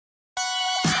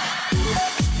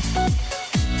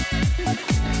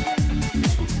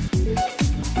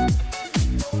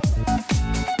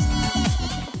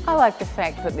like the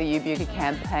fact that the You Beauty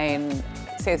campaign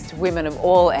says to women of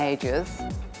all ages,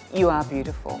 you are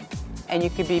beautiful. And you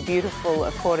can be beautiful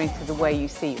according to the way you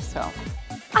see yourself.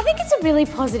 I think it's a really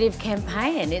positive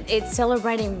campaign. It's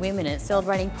celebrating women, it's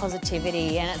celebrating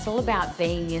positivity, and it's all about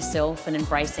being yourself and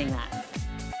embracing that.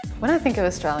 When I think of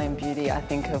Australian beauty, I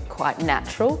think of quite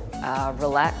natural,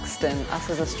 relaxed, and us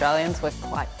as Australians, we're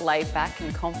quite laid back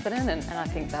and confident, and I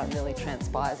think that really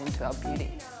transpires into our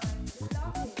beauty.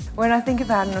 When I think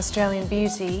about an Australian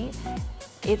beauty,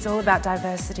 it's all about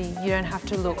diversity. You don't have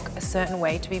to look a certain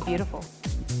way to be beautiful.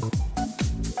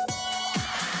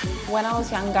 When I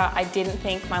was younger, I didn't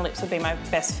think my lips would be my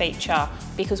best feature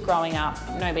because growing up,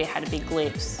 nobody had big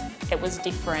lips. It was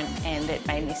different and it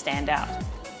made me stand out.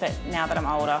 But now that I'm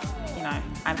older, you know,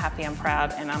 I'm happy, I'm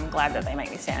proud, and I'm glad that they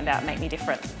make me stand out, make me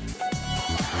different.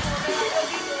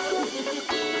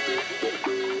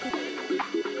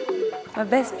 My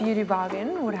best beauty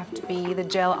bargain would have to be the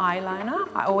gel eyeliner.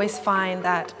 I always find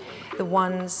that the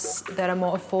ones that are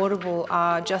more affordable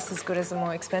are just as good as the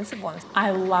more expensive ones.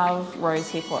 I love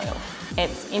rosehip oil.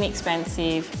 It's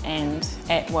inexpensive and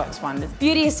it works wonders.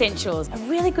 Beauty essentials, a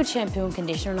really good shampoo and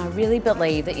conditioner, and I really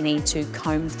believe that you need to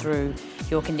comb through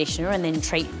your conditioner and then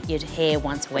treat your hair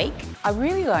once a week. I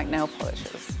really like nail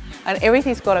polishes, and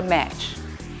everything's got to match.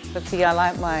 But see, I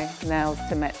like my nails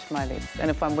to match my lips, and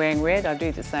if I'm wearing red, I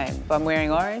do the same. If I'm wearing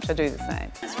orange, I do the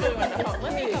same. It's really wonderful.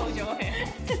 Let me hold your hair.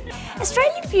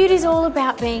 Australian beauty is all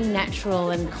about being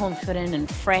natural and confident and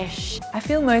fresh. I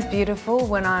feel most beautiful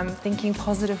when I'm thinking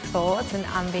positive thoughts and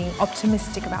I'm being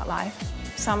optimistic about life.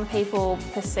 Some people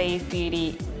perceive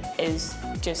beauty as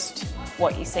just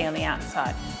what you see on the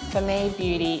outside. For me,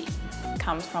 beauty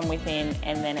comes from within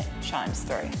and then it shines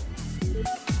through.